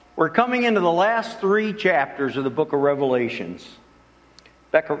We're coming into the last 3 chapters of the book of Revelations.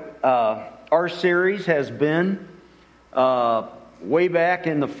 Our series has been way back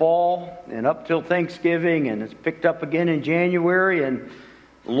in the fall and up till Thanksgiving, and it's picked up again in January. And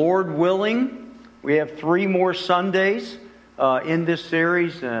Lord willing, we have 3 more Sundays in this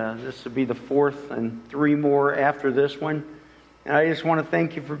series. This will be the 4th and 3 more after this one. And I just want to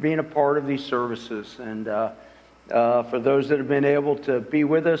thank you for being a part of these services. And for those that have been able to be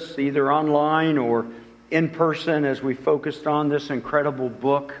with us either online or in person as we focused on this incredible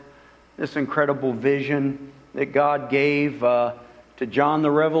book, this incredible vision that God gave to John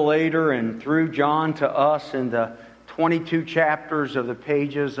the Revelator and through John to us in the 22 chapters of the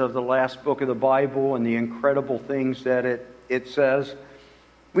pages of the last book of the Bible and the incredible things that it says.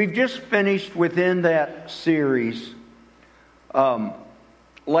 We've just finished within that series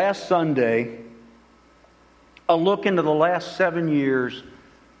last Sunday a look into the last 7 years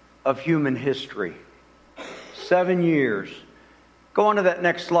of human history. 7 years. Go on to that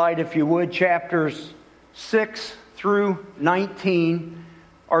next slide if you would. Chapters 6 through 19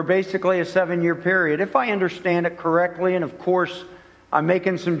 are basically a 7-year period. If I understand it correctly, and of course I'm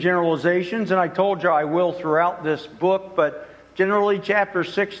making some generalizations, and I told you I will throughout this book, but generally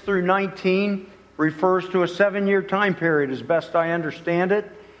chapters 6 through 19 refers to a 7-year time period as best I understand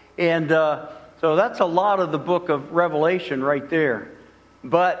it. And so that's a lot of the book of Revelation right there.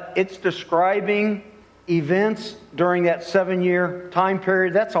 But it's describing events during that 7-year time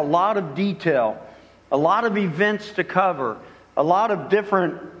period. That's a lot of detail, a lot of events to cover, a lot of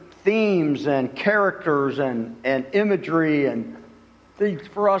different themes and characters and imagery and things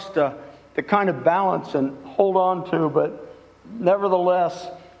for us to kind of balance and hold on to. But nevertheless,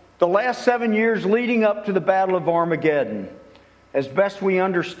 the last 7 years leading up to the Battle of Armageddon, as best we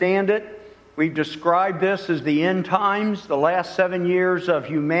understand it, we've described this as the end times, the last 7 years of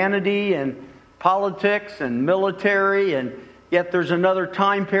humanity and politics and military, and yet there's another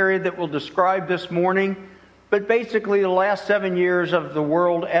time period that we'll describe this morning. But basically the last 7 years of the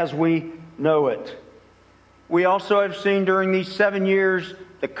world as we know it. We also have seen during these 7 years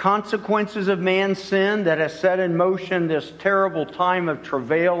the consequences of man's sin that has set in motion this terrible time of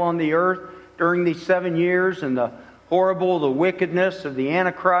travail on the earth during these 7 years, and the wickedness of the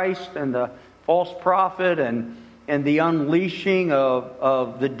Antichrist and the false prophet and the unleashing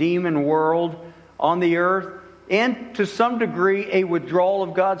of the demon world on the earth, and to some degree a withdrawal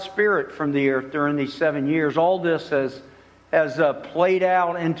of God's Spirit from the earth during these 7 years. All this has played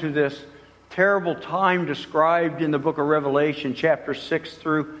out into this terrible time described in the book of Revelation, chapter 6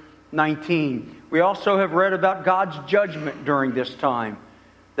 through 19. We also have read about God's judgment during this time,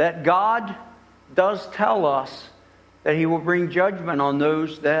 that God does tell us that He will bring judgment on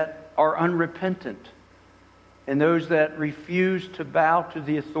those that are unrepentant and those that refuse to bow to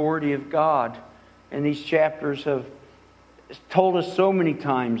the authority of God. And these chapters have told us so many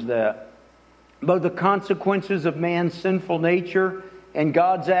times that both the consequences of man's sinful nature and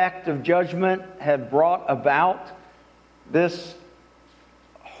God's act of judgment have brought about this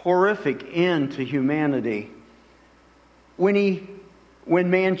horrific end to humanity when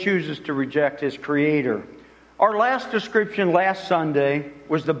man chooses to reject his Creator. Our last description last Sunday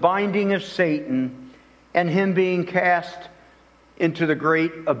was the binding of Satan and him being cast into the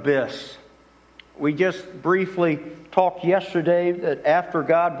great abyss. We just briefly talked yesterday that after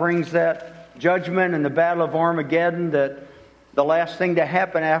God brings that judgment in the Battle of Armageddon, that the last thing to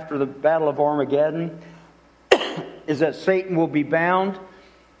happen after the Battle of Armageddon is that Satan will be bound.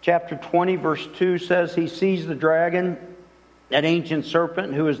 Chapter 20, verse 2 says, he seized the dragon, that ancient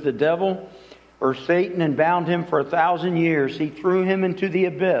serpent who is the devil, or Satan, and bound him for 1,000 years. He threw him into the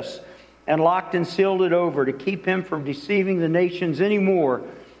abyss and locked and sealed it over to keep him from deceiving the nations anymore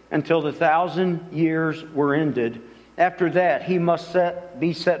until the 1,000 years were ended. After that, he must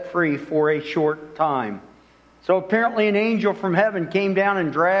be set free for a short time. So apparently an angel from heaven came down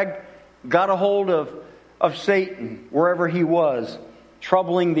and got a hold of Satan wherever he was,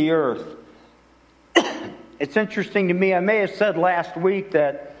 troubling the earth. It's interesting to me, I may have said last week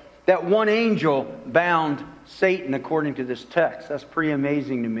that one angel bound Satan according to this text. That's pretty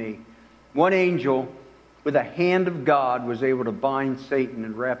amazing to me. One angel with a hand of God was able to bind Satan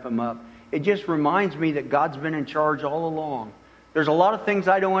and wrap him up. It just reminds me that God's been in charge all along. There's a lot of things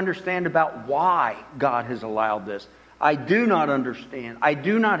I don't understand about why God has allowed this. I do not understand. I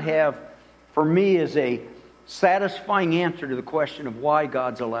do not have, for me, as a satisfying answer to the question of why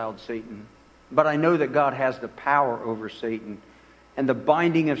God's allowed Satan. But I know that God has the power over Satan. And the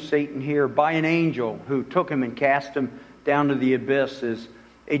binding of Satan here by an angel who took him and cast him down to the abyss is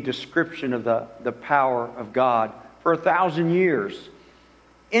a description of the power of God for 1,000 years.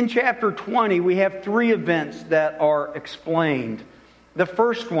 In chapter 20, we have three events that are explained. The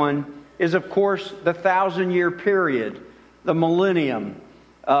first one is, of course, the 1,000-year period, the millennium.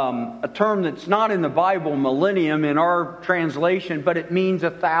 A term that's not in the Bible, millennium, in our translation, but it means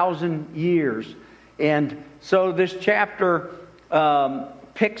 1,000 years. And so this chapter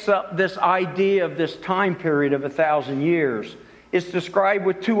picks up this idea of this time period of 1,000 years. It's described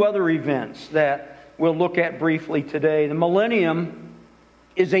with two other events that we'll look at briefly today. The millennium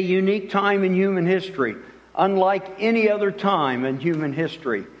is a unique time in human history, unlike any other time in human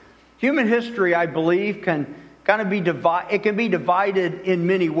history. Human history, I believe, can kind of be divided in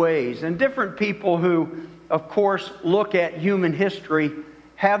many ways. And different people who, of course, look at human history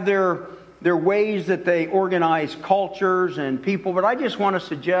have their ways that they organize cultures and people. But I just want to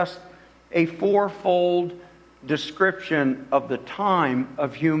suggest a fourfold description of the time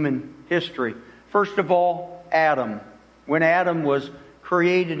of human history. First of all, Adam. When Adam was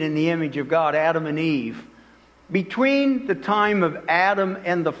created in the image of God, Adam and Eve. Between the time of Adam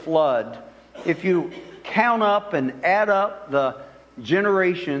and the flood, if you count up and add up the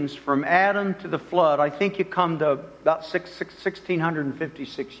generations from Adam to the flood, I think you come to about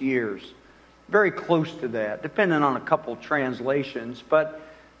 1,656 years. Very close to that, depending on a couple translations. But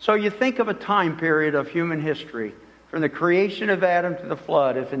so you think of a time period of human history, from the creation of Adam to the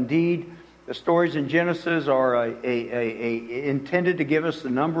flood, if indeed the stories in Genesis are intended to give us the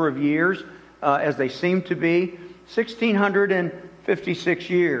number of years, as they seem to be, 1,656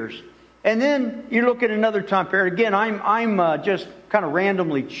 years. And then you look at another time period. Again, I'm just kind of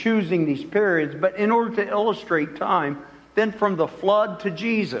randomly choosing these periods, but in order to illustrate time, then from the flood to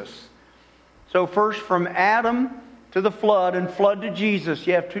Jesus. So first from Adam to the flood, and flood to Jesus,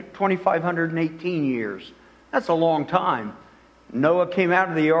 you have 2,518 years. That's a long time. Noah came out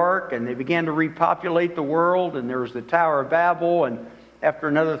of the ark, and they began to repopulate the world, and there was the Tower of Babel, and after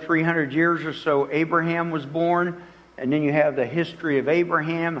another 300 years or so, Abraham was born. And then you have the history of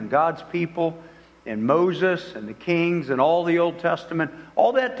Abraham and God's people and Moses and the kings and all the Old Testament.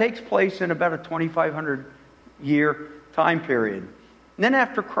 All that takes place in about a 2,500-year time period. And then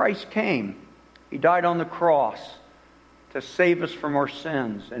after Christ came, He died on the cross to save us from our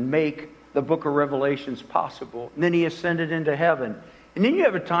sins and make the book of Revelations possible. And then He ascended into heaven. And then you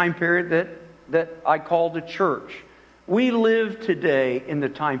have a time period that I call the church. We live today in the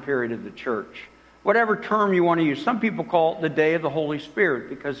time period of the church. Whatever term you want to use. Some people call it the day of the Holy Spirit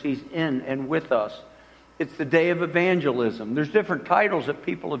because He's in and with us. It's the day of evangelism. There's different titles that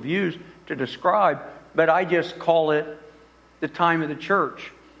people have used to describe, but I just call it the time of the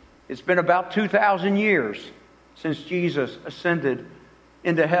church. It's been about 2,000 years since Jesus ascended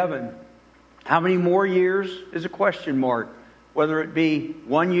into heaven. How many more years is a question mark. Whether it be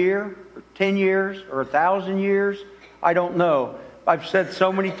 1 year, or 10 years, or 1,000 years, I don't know. I've said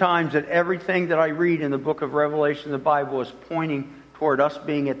so many times that everything that I read in the book of Revelation, the Bible, is pointing toward us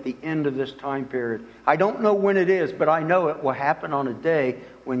being at the end of this time period. I don't know when it is, but I know it will happen on a day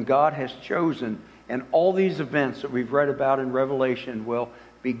when God has chosen. And all these events that we've read about in Revelation will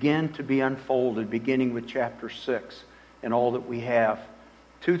begin to be unfolded, beginning with chapter 6 and all that we have.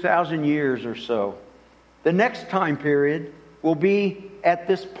 2,000 years or so. The next time period will be at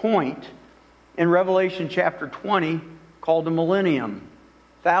this point in Revelation chapter 20, called the millennium.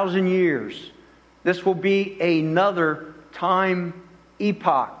 1,000 years. This will be another time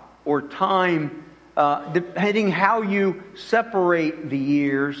epoch or time, depending how you separate the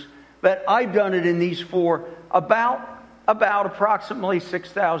years. But I've done it in these four, about approximately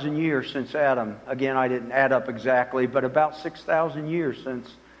 6,000 years since Adam. Again, I didn't add up exactly, but about 6,000 years since,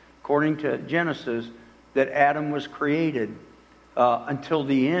 according to Genesis, that Adam was created until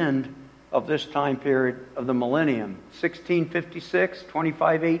the end of this time period of the millennium. 1656,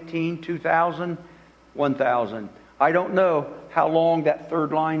 2518, 2000, 1000. I don't know how long that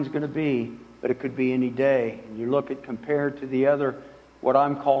third line is going to be, but it could be any day. And you look at compared to the other, what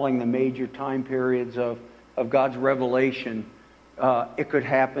I'm calling the major time periods of God's revelation, it could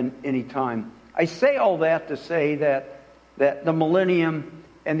happen any time. I say all that to say that the millennium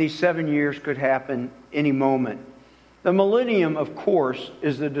and these 7 years could happen any moment. The millennium, of course,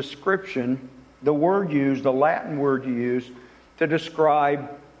 is the description, the word used, the Latin word used to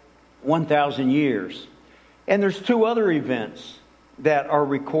describe 1,000 years. And there's two other events that are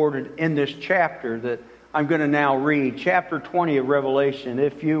recorded in this chapter that I'm going to now read. Chapter 20 of Revelation.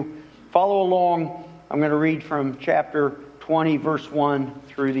 If you follow along, I'm going to read from chapter 20, verse 1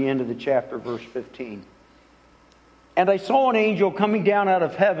 through the end of the chapter, verse 15. And I saw an angel coming down out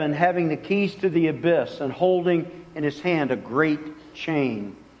of heaven, having the keys to the abyss, and holding in his hand a great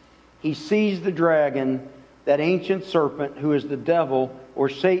chain. He seized the dragon, that ancient serpent who is the devil or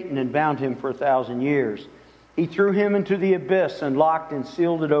Satan, and bound him for 1,000 years. He threw him into the abyss and locked and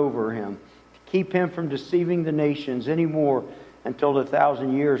sealed it over him, to keep him from deceiving the nations any more until the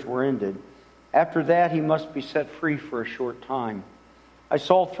 1,000 years were ended. After that he must be set free for a short time. I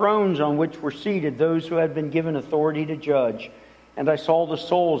saw thrones on which were seated those who had been given authority to judge, and I saw the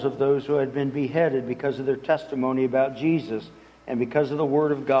souls of those who had been beheaded because of their testimony about Jesus and because of the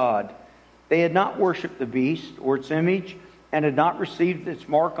word of God. They had not worshipped the beast or its image, and had not received its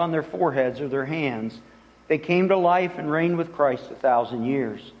mark on their foreheads or their hands. They came to life and reigned with Christ 1,000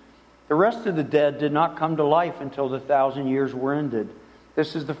 years. The rest of the dead did not come to life until the 1,000 years were ended.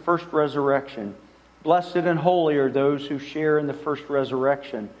 This is the first resurrection. Blessed and holy are those who share in the first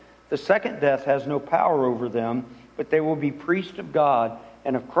resurrection. The second death has no power over them, but they will be priests of God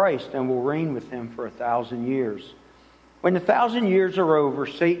and of Christ, and will reign with him for 1,000 years. When the 1,000 years are over,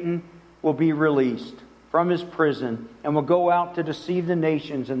 Satan will be released from his prison and will go out to deceive the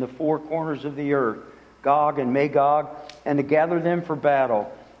nations in the four corners of the earth, Gog and Magog, and to gather them for battle.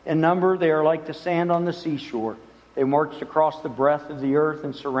 In number, they are like the sand on the seashore. They marched across the breadth of the earth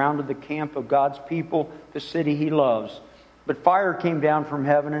and surrounded the camp of God's people, the city he loves. But fire came down from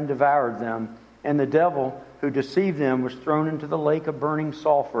heaven and devoured them, and the devil who deceived them was thrown into the lake of burning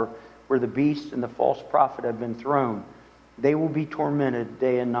sulfur, where the beast and the false prophet have been thrown. They will be tormented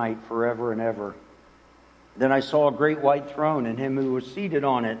day and night forever and ever. Then I saw a great white throne, and him who was seated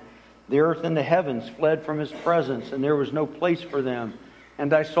on it. The earth and the heavens fled from his presence, and there was no place for them.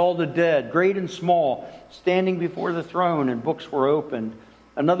 And I saw the dead, great and small, standing before the throne, and books were opened.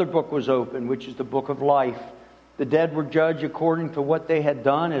 Another book was opened, which is the book of life. The dead were judged according to what they had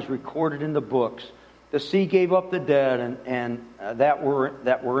done, as recorded in the books. The sea gave up the dead and that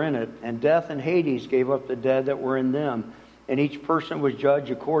were in it, and death and Hades gave up the dead that were in them. And each person was judged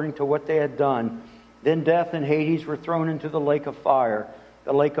according to what they had done. Then death and Hades were thrown into the lake of fire.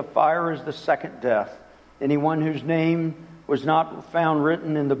 The lake of fire is the second death. Anyone whose name was not found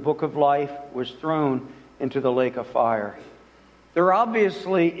written in the book of life was thrown into the lake of fire. There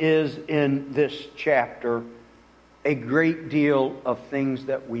obviously is in this chapter a great deal of things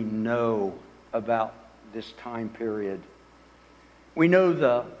that we know about this time period. We know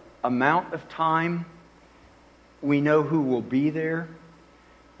the amount of time. We know who will be there.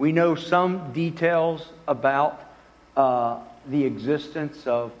 We know some details about the existence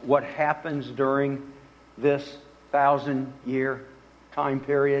of what happens during this 1,000-year time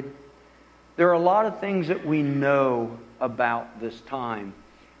period. There are a lot of things that we know about this time.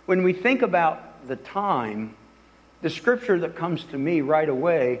 When we think about the time, the scripture that comes to me right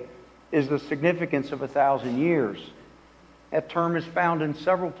away is the significance of 1,000 years. That term is found in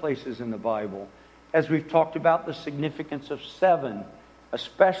several places in the Bible. As we've talked about the significance of 7,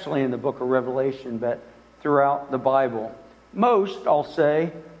 especially in the book of Revelation, but throughout the Bible. Most, I'll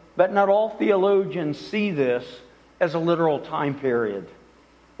say, but not all theologians see this as a literal time period.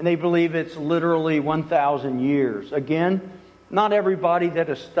 And they believe it's literally 1,000 years. Again, not everybody that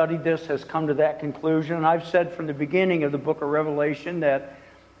has studied this has come to that conclusion. And I've said from the beginning of the book of Revelation that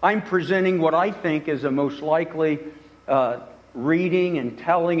I'm presenting what I think is a most likely reading and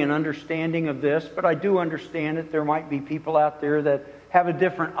telling and understanding of this, but I do understand that there might be people out there that have a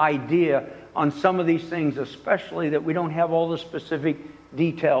different idea on some of these things, especially that we don't have all the specific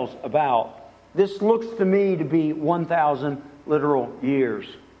details about. This looks to me to be 1,000 literal years.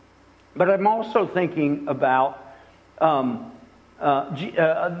 But I'm also thinking about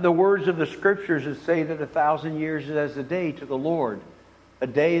the words of the Scriptures that say that 1,000 years is as a day to the Lord. A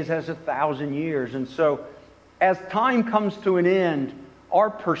day is as 1,000 years. And so as time comes to an end, our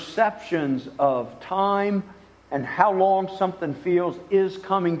perceptions of time and how long something feels is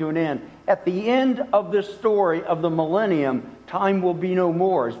coming to an end. At the end of this story of the millennium, time will be no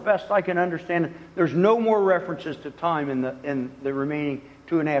more. As best I can understand it, there's no more references to time in the remaining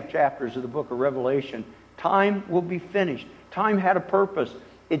 2.5 chapters of the book of Revelation. Time will be finished. Time had a purpose.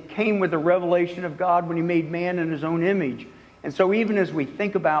 It came with the revelation of God when He made man in His own image. And so even as we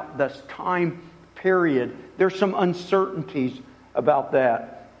think about this time period, there's some uncertainties about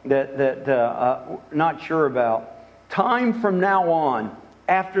that not sure about. Time from now on,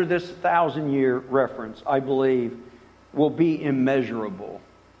 after this 1,000-year reference, I believe, will be immeasurable.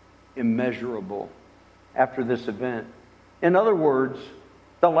 Immeasurable after this event. In other words,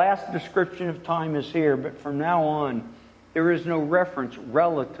 the last description of time is here, but from now on, there is no reference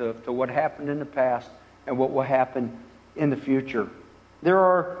relative to what happened in the past and what will happen in the future. There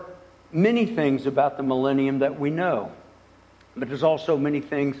are many things about the millennium that we know, but there's also many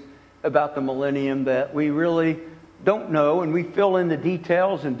things about the millennium that we really don't know, and we fill in the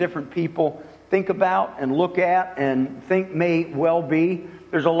details, and different people think about and look at and think may well be.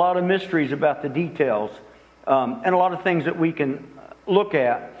 There's a lot of mysteries about the details and a lot of things that we can look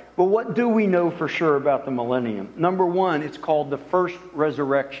at. But what do we know for sure about the millennium? Number one, it's called the first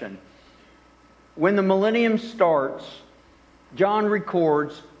resurrection. When the millennium starts, John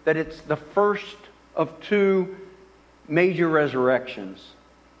records that it's the first of two major resurrections.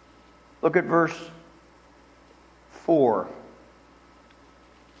 Look at verse 4.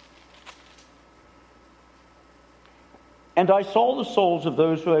 And I saw the souls of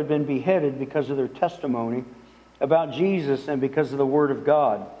those who had been beheaded because of their testimony about Jesus and because of the word of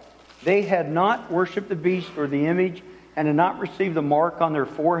God. They had not worshipped the beast or the image and had not received the mark on their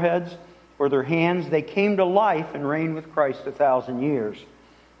foreheads or their hands. They came to life and reigned with Christ 1,000 years.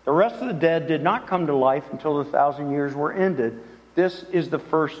 The rest of the dead did not come to life until the 1,000 years were ended. This is the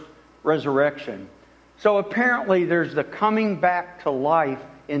first resurrection. So apparently there's the coming back to life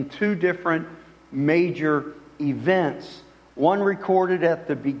in two different major events. One recorded at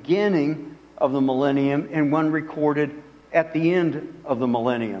the beginning of the millennium and one recorded at the end of the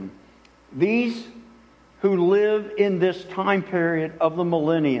millennium. These who live in this time period of the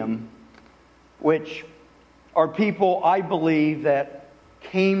millennium, which are people, I believe, that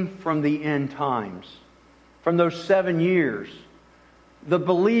came from the end times, from those 7 years, the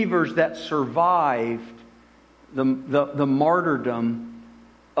believers that survived the martyrdom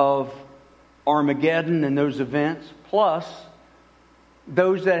of Armageddon and those events, plus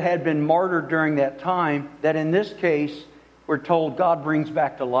those that had been martyred during that time, that in this case, we're told God brings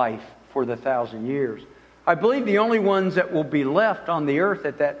back to life for the 1,000 years. I believe the only ones that will be left on the earth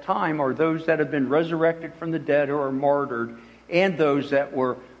at that time are those that have been resurrected from the dead or are martyred, and those that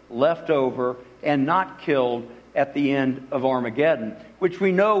were left over and not killed at the end of Armageddon, which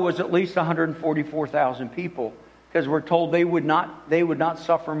we know was at least 144,000 people, because we're told they would not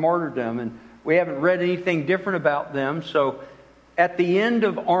suffer martyrdom, and we haven't read anything different about them. So at the end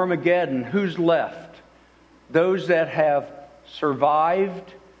of Armageddon, who's left? Those that have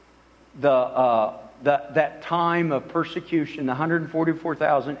survived that time of persecution, the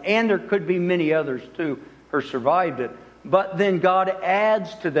 144,000, and there could be many others too who survived it. But then God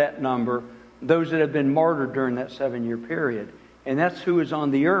adds to that number those that have been martyred during that 7-year period. And that's who is on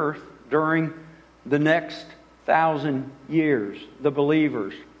the earth during the next 1,000 years, the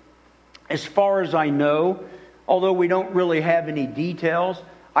believers. As far as I know, although we don't really have any details,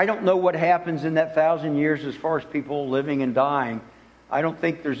 I don't know what happens in that 1,000 years as far as people living and dying. I don't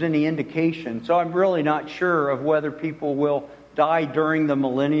think there's any indication. So I'm really not sure of whether people will die during the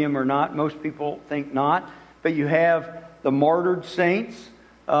millennium or not. Most people think not. But you have the martyred saints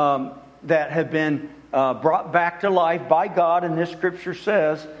that have been brought back to life by God. And this scripture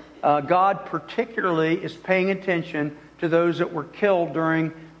says God particularly is paying attention to those that were killed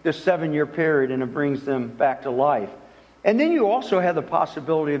during this 7-year period, and it brings them back to life. And then you also have the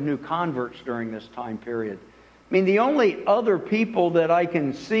possibility of new converts during this time period. I mean, the only other people that I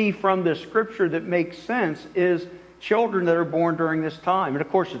can see from this scripture that makes sense is children that are born during this time. And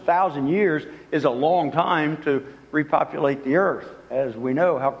of course, 1,000 years is a long time to repopulate the earth, as we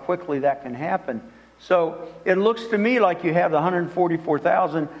know how quickly that can happen. So it looks to me like you have the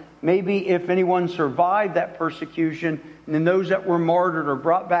 144,000. Maybe if anyone survived that persecution, and then those that were martyred are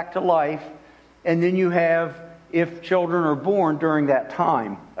brought back to life, and then you have if children are born during that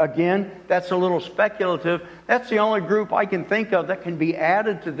time. Again, that's a little speculative. That's the only group I can think of that can be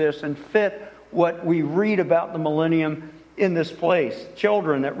added to this and fit what we read about the millennium in this place.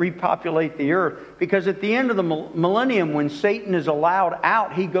 Children that repopulate the earth. Because at the end of the millennium, when Satan is allowed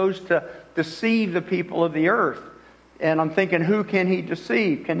out, he goes to deceive the people of the earth. And I'm thinking, who can he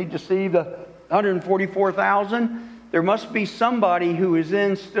deceive? Can he deceive the 144,000? There must be somebody who is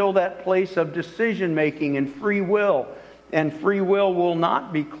in still that place of decision making and free will. And free will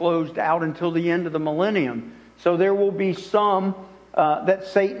not be closed out until the end of the millennium. So there will be some that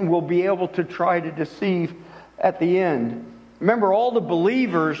Satan will be able to try to deceive at the end. Remember, all the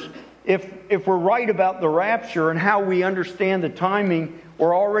believers, if we're right about the rapture and how we understand the timing,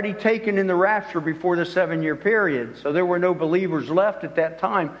 were already taken in the rapture before the 7-year period. So there were no believers left at that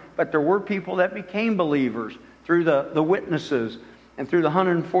time, but there were people that became believers through the witnesses and through the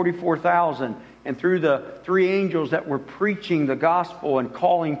 144,000 and through the 3 angels that were preaching the gospel and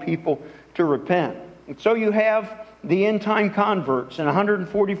calling people to repent. And so you have the end-time converts and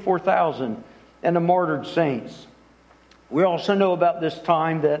 144,000 and the martyred saints. We also know about this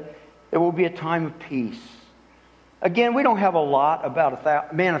time that there will be a time of peace. Again, we don't have a lot about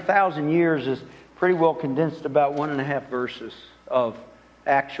 1,000 years is pretty well condensed about 1.5 verses of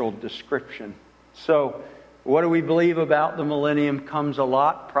actual description. So what do we believe about the millennium comes a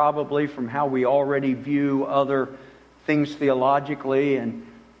lot probably from how we already view other things theologically, and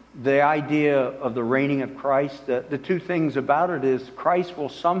the idea of the reigning of Christ. The two things about it is Christ will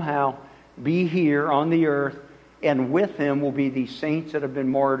somehow be here on the earth, and with Him will be these saints that have been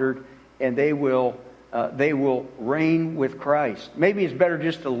martyred, and they will reign with Christ. Maybe it's better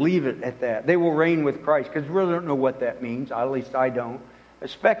just to leave it at that. They will reign with Christ, because we really don't know what that means. At least I don't. I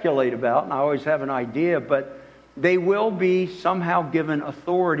speculate about, and I always have an idea, but they will be somehow given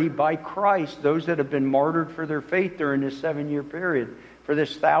authority by Christ, those that have been martyred for their faith during this 7-year period, for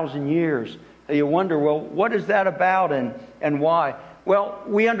this 1,000 years. And you wonder, well, what is that about and why? Well,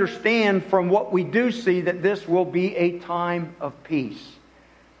 we understand from what we do see that this will be a time of peace.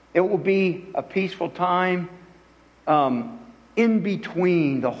 It will be a peaceful time in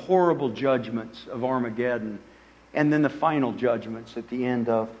between the horrible judgments of Armageddon and then the final judgments at the end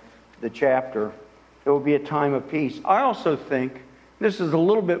of the chapter. It will be a time of peace. I also think, this is a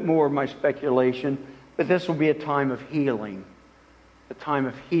little bit more of my speculation, but this will be a time of healing. A time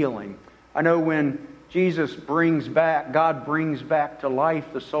of healing. I know when Jesus God brings back to life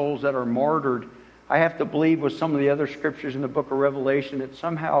the souls that are martyred, I have to believe with some of the other scriptures in the book of Revelation that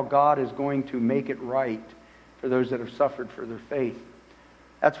somehow God is going to make it right for those that have suffered for their faith.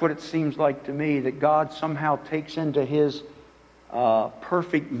 That's what it seems like to me, that God somehow takes into His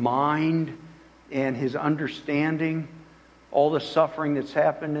perfect mind and His understanding all the suffering that's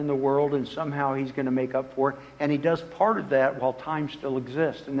happened in the world, and somehow He's going to make up for it. And He does part of that while time still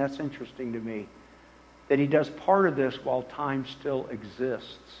exists. And that's interesting to me, that He does part of this while time still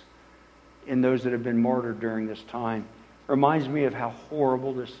exists in those that have been martyred during this time. Reminds me of how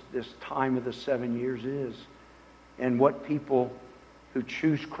horrible this time of the 7 years is, and what people who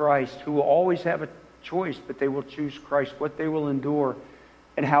choose Christ, who will always have a choice, but they will choose Christ, what they will endure,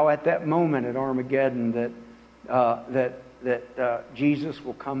 and how at that moment at Armageddon that Jesus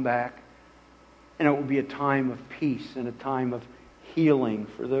will come back, and it will be a time of peace and a time of healing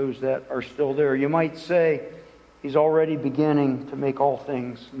for those that are still there. You might say He's already beginning to make all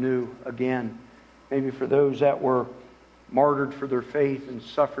things new again. Maybe for those that were martyred for their faith and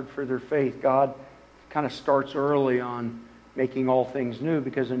suffered for their faith, God kind of starts early on making all things new,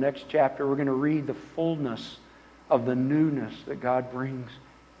 because the next chapter we're going to read the fullness of the newness that God brings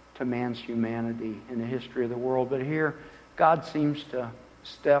to man's humanity in the history of the world. But here, God seems to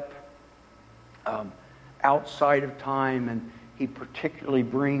step outside of time, and He particularly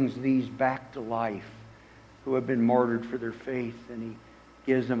brings these back to life who have been martyred for their faith, and He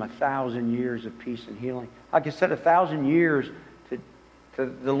gives them 1,000 years of peace and healing. Like I said, 1,000 years to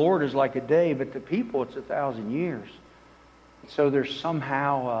the Lord is like a day, but to people it's 1,000 years. So there's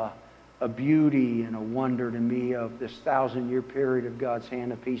somehow a beauty and a wonder to me of this 1,000-year period of God's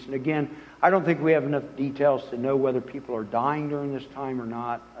hand of peace. And again, I don't think we have enough details to know whether people are dying during this time or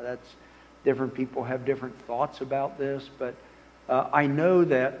not. That's different people have different thoughts about this, but I know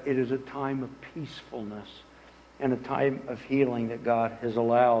that it is a time of peacefulness and a time of healing that God has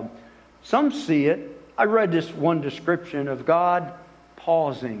allowed. Some see it. I read this one description of God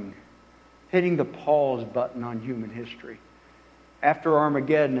pausing, hitting the pause button on human history. After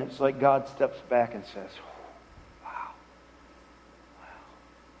Armageddon, it's like God steps back and says, wow.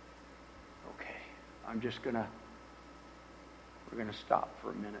 Okay, we're going to stop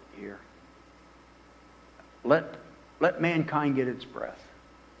for a minute here. Let mankind get its breath.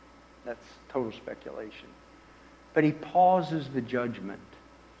 That's total speculation. But He pauses the judgment.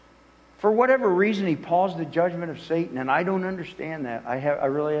 For whatever reason, He paused the judgment of Satan, and I don't understand that. I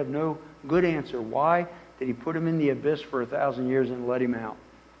really have no good answer. Why did He put him in the abyss for 1,000 years and let him out?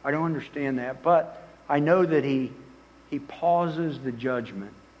 I don't understand that. But I know that He pauses the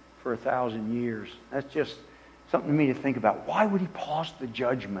judgment for 1,000 years. That's just something to me to think about. Why would He pause the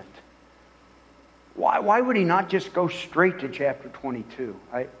judgment? Why would He not just go straight to chapter 22?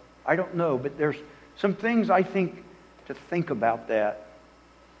 I don't know, but there's some things I think to think about that.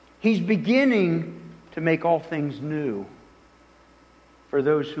 He's beginning to make all things new for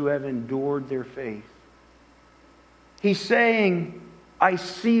those who have endured their faith. He's saying, I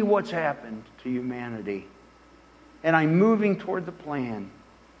see what's happened to humanity, and I'm moving toward the plan.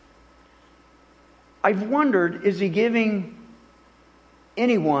 I've wondered, is He giving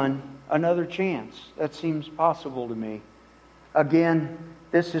anyone another chance? That seems possible to me. Again,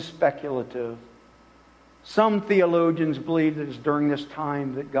 this is speculative. Some theologians believe that it's during this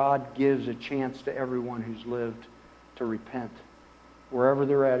time that God gives a chance to everyone who's lived to repent, wherever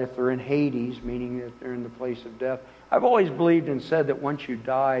they're at. If they're in Hades, meaning that they're in the place of death. I've always believed and said that once you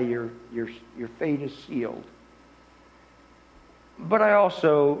die, your fate is sealed. But I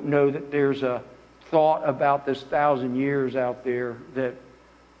also know that there's a thought about this 1,000 years out there that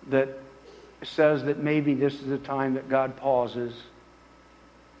says that maybe this is the time that God pauses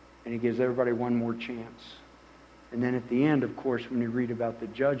and He gives everybody one more chance. And then at the end, of course, when you read about the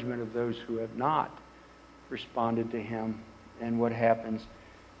judgment of those who have not responded to Him and what happens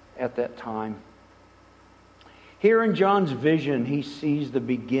at that time. Here in John's vision, he sees the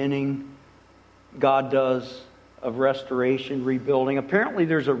beginning, God does, of restoration, rebuilding. Apparently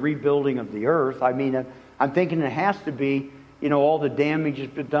there's a rebuilding of the earth. I mean, I'm thinking it has to be, all the damage has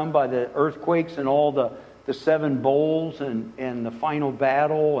been done by the earthquakes and all the 7 bowls and the final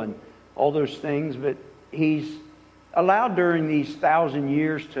battle and all those things. But He's allowed during these 1,000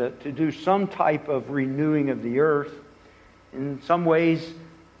 years to do some type of renewing of the earth. In some ways,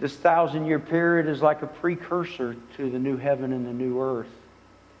 this 1,000-year period is like a precursor to the new heaven and the new earth.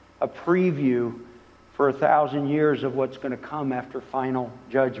 A preview for 1,000 years of what's going to come after final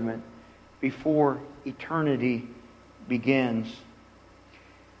judgment before eternity begins.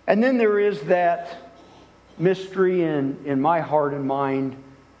 And then there is that mystery in my heart and mind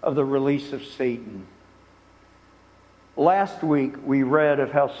of the release of Satan. Last week we read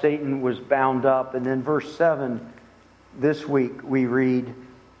of how Satan was bound up, and then verse 7 this week we read,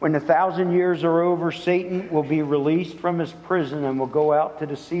 when the 1,000 years are over, Satan will be released from his prison and will go out to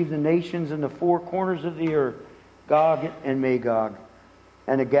deceive the nations in the 4 corners of the earth, Gog and Magog,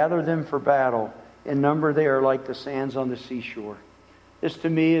 and to gather them for battle. In number they are like the sands on the seashore. This to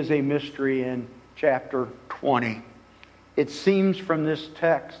me is a mystery in chapter 20. It seems from this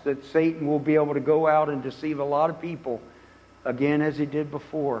text that Satan will be able to go out and deceive a lot of people, again as he did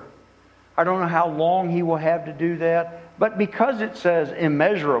before. I don't know how long he will have to do that, but because it says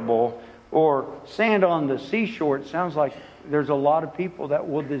immeasurable or sand on the seashore, it sounds like there's a lot of people that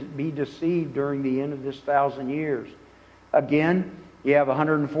will be deceived during the end of this 1,000 years. Again, you have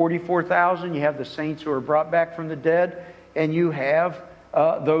 144,000, you have the saints who are brought back from the dead, and you have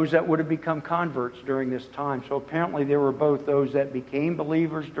those that would have become converts during this time. So apparently there were both those that became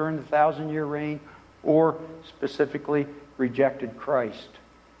believers during the 1,000-year reign or specifically rejected Christ.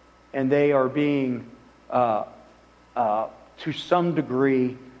 And they are being, to some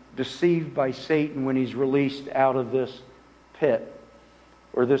degree, deceived by Satan when he's released out of this pit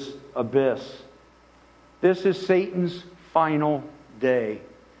or this abyss. This is Satan's final day.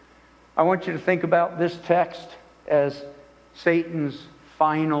 I want you to think about this text as Satan's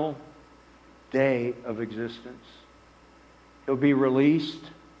final day of existence. He'll be released.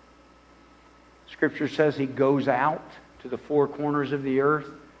 Scripture says he goes out to the 4 corners of the earth.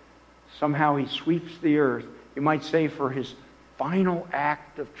 Somehow he sweeps the earth, you might say, for his final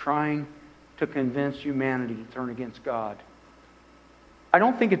act of trying to convince humanity to turn against God. I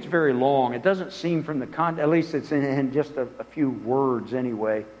don't think it's very long. It doesn't seem from the context, at least it's in just a few words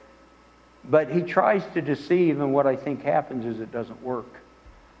anyway. But he tries to deceive, and what I think happens is it doesn't work.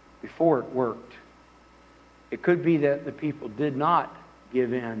 Before it worked. It could be that the people did not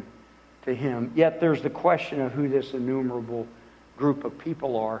give in to him. Yet there's the question of who this innumerable group of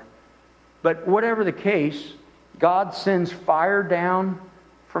people are. But whatever the case, God sends fire down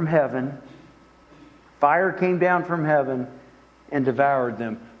from heaven. Fire came down from heaven and devoured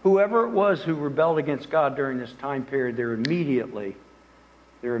them. Whoever it was who rebelled against God during this time period, they're immediately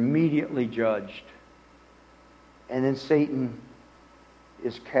judged. And then Satan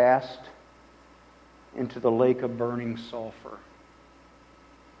is cast into the lake of burning sulfur,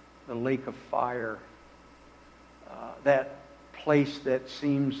 the lake of fire, that place that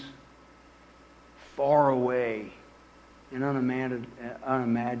seems far away and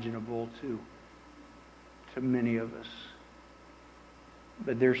unimaginable to many of us.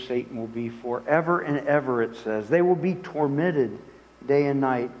 But there Satan will be forever and ever, it says. They will be tormented day and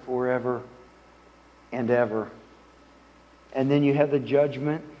night forever and ever. And then you have the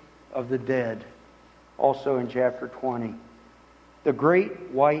judgment of the dead, also in chapter 20. The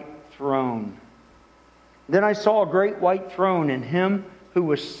great white throne. Then I saw a great white throne, and him who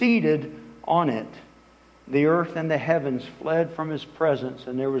was seated on it. The earth and the heavens fled from his presence,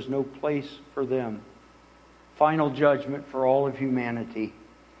 and there was no place for them. Final judgment for all of humanity.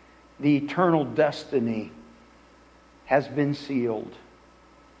 The eternal destiny has been sealed.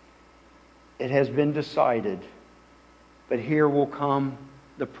 It has been decided. But here will come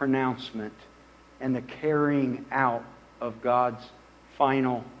the pronouncement and the carrying out of God's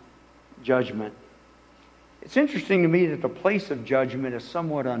final judgment. It's interesting to me that the place of judgment is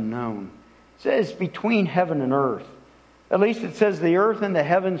somewhat unknown. It says between heaven and earth. At least it says the earth and the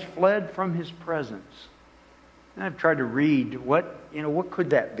heavens fled from his presence. And I've tried to read what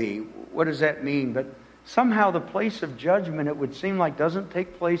could that be? What does that mean? But somehow the place of judgment, it would seem like, doesn't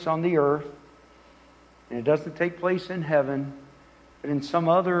take place on the earth. And it doesn't take place in heaven, but in some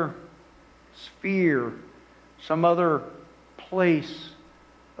other sphere, some other place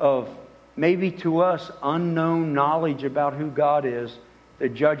of maybe to us unknown knowledge about who God is, the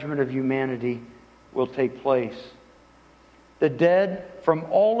judgment of humanity will take place. The dead from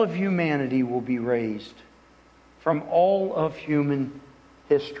all of humanity will be raised. From all of human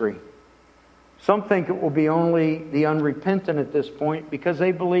history. Some think it will be only the unrepentant at this point because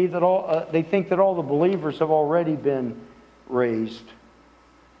they believe that they think that all the believers have already been raised.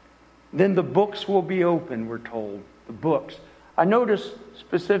 Then the books will be open, we're told. The books. I notice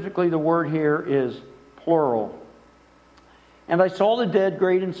specifically the word here is plural. And I saw the dead,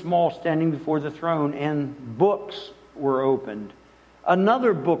 great and small, standing before the throne, and books were opened.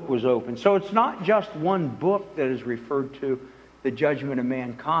 Another book was opened. So it's not just one book that is referred to, the judgment of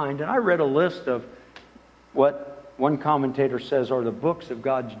mankind. And I read a list of what one commentator says are the books of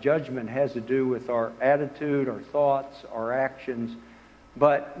God's judgment. It has to do with our attitude, our thoughts, our actions.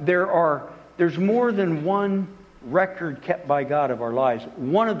 But there's more than one record kept by God of our lives.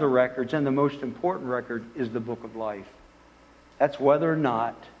 One of the records, and the most important record, is the book of life. That's whether or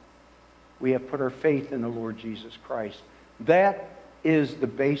not we have put our faith in the Lord Jesus Christ. That is the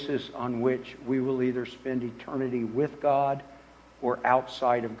basis on which we will either spend eternity with God or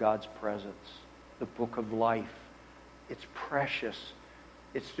outside of God's presence. The book of life. It's precious.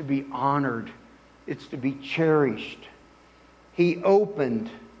 It's to be honored. It's to be cherished. He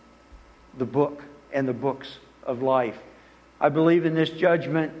opened the book and the books of life. I believe in this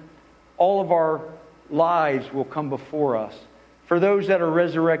judgment, all of our lives will come before us. For those that are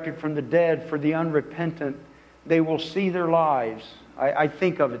resurrected from the dead, for the unrepentant, they will see their lives. I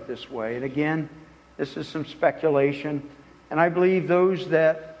think of it this way. And again, this is some speculation. And I believe those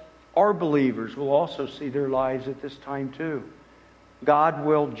that are believers will also see their lives at this time too. God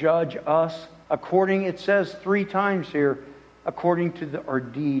will judge us according, it says 3 times here, according to our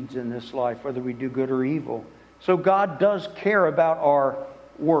deeds in this life, whether we do good or evil. So God does care about our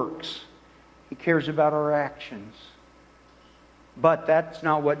works. He cares about our actions. But that's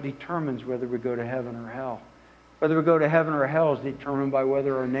not what determines whether we go to heaven or hell. Whether we go to heaven or hell is determined by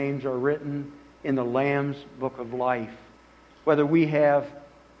whether our names are written in the Lamb's book of life. Whether we have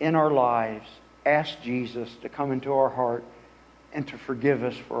in our lives asked Jesus to come into our heart and to forgive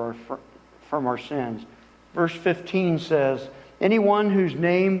us from our sins. Verse 15 says, anyone whose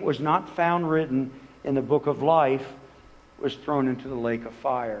name was not found written in the book of life was thrown into the lake of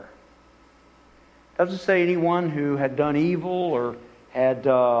fire. It doesn't say anyone who had done evil or had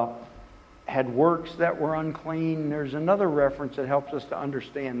works that were unclean. There's another reference that helps us to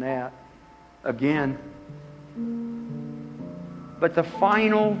understand that. Again, but the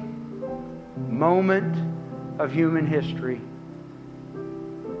final moment of human history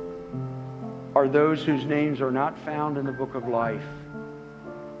are those whose names are not found in the book of life,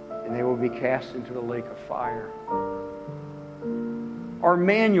 and they will be cast into the lake of fire. Our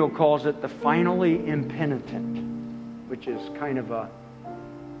manual calls it the finally impenitent, which is kind of a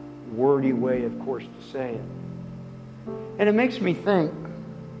wordy way, of course, to say it. And it makes me think,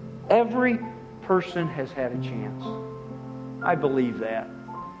 every person has had a chance. I believe that.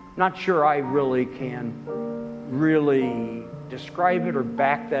 Not sure I really can describe it or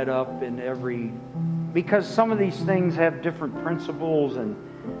back that up in every... Because some of these things have different principles and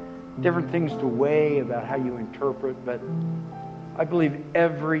different things to weigh about how you interpret, but I believe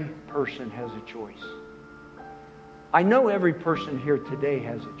every person has a choice. I know every person here today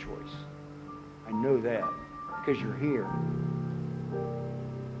has a choice. I know that because you're here.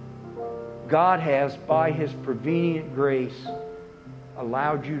 God has, by His prevenient grace,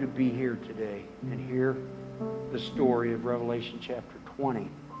 allowed you to be here today and hear the story of Revelation chapter 20.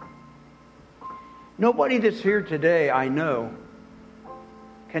 Nobody that's here today, I know,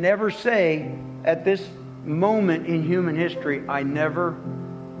 can ever say at this moment in human history, I never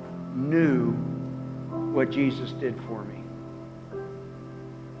knew what Jesus did for me.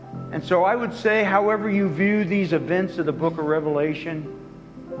 And so I would say, however you view these events of the book of Revelation,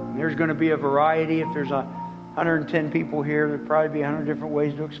 there's going to be a variety. If there's 110 people here, there'll probably be 100 different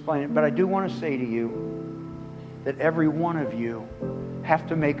ways to explain it. But I do want to say to you that every one of you have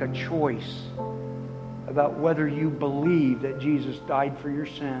to make a choice about whether you believe that Jesus died for your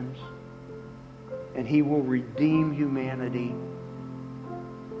sins and He will redeem humanity,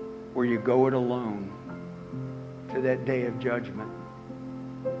 or you go it alone to that day of judgment.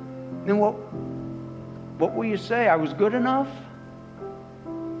 Then what will you say? I was good enough?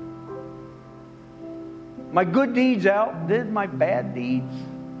 My good deeds outdid my bad deeds?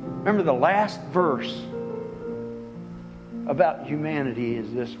 Remember, the last verse about humanity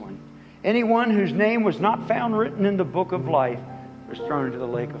is this one. Anyone whose name was not found written in the book of life was thrown into the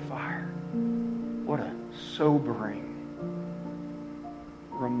lake of fire. What a sobering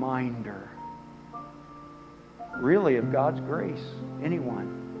reminder, really, of God's grace.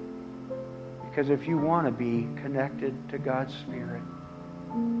 Anyone. Because if you want to be connected to God's Spirit,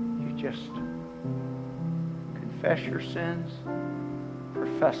 you just confess your sins,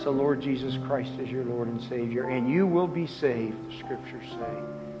 profess the Lord Jesus Christ as your Lord and Savior, and you will be saved, the Scriptures say.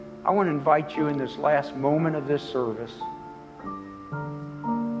 I want to invite you in this last moment of this service.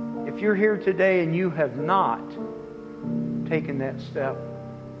 If you're here today and you have not taken that step,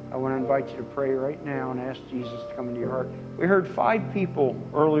 I want to invite you to pray right now and ask Jesus to come into your heart. We heard 5 people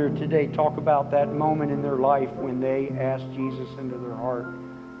earlier today talk about that moment in their life when they asked Jesus into their heart.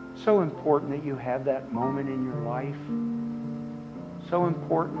 So important that you have that moment in your life. So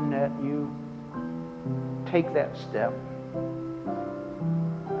important that you take that step.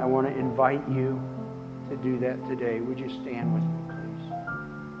 I want to invite you to do that today. Would you stand with me, please?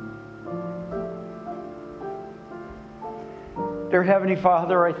 Dear Heavenly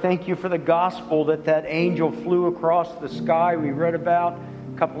Father, I thank you for the gospel that angel flew across the sky. We read about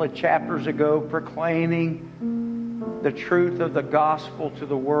a couple of chapters ago, proclaiming the truth of the gospel to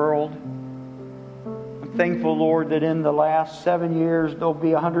the world. I'm thankful, Lord, that in the last 7 years there'll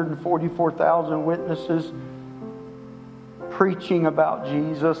be 144,000 witnesses preaching about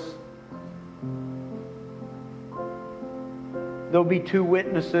Jesus. There'll be 2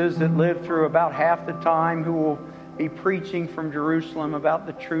 witnesses that live through about half the time who will be preaching from Jerusalem about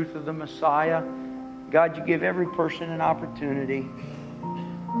the truth of the Messiah. God, you give every person an opportunity.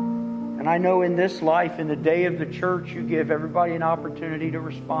 And I know in this life, in the day of the church, you give everybody an opportunity to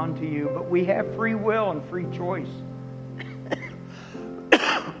respond to you. But we have free will and free choice.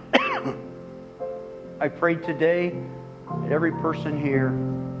 I pray today that every person here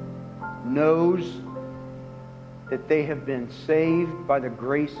knows that they have been saved by the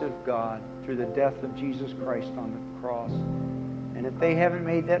grace of God through the death of Jesus Christ on the cross. And if they haven't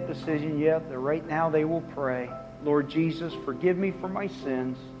made that decision yet, that right now they will pray, Lord Jesus, forgive me for my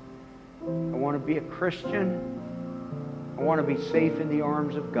sins. I want to be a Christian. I want to be safe in the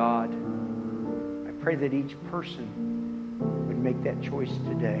arms of God. I pray that each person would make that choice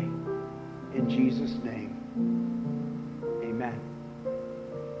today. In Jesus' name, amen.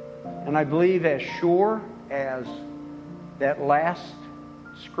 And I believe as sure as that last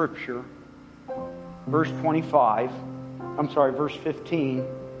scripture, verse 15,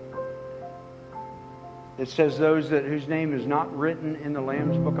 it says those whose name is not written in the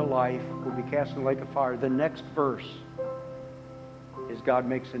Lamb's Book of Life will be cast in the lake of fire. The next verse is God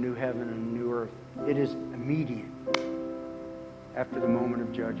makes a new heaven and a new earth. It is immediate after the moment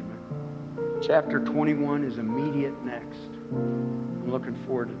of judgment. Chapter 21 is immediate next. I'm looking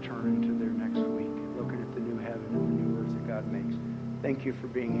forward to turning to there next week, looking at the new heaven and the new earth that God makes. Thank you for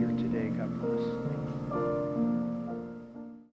being here today. God bless.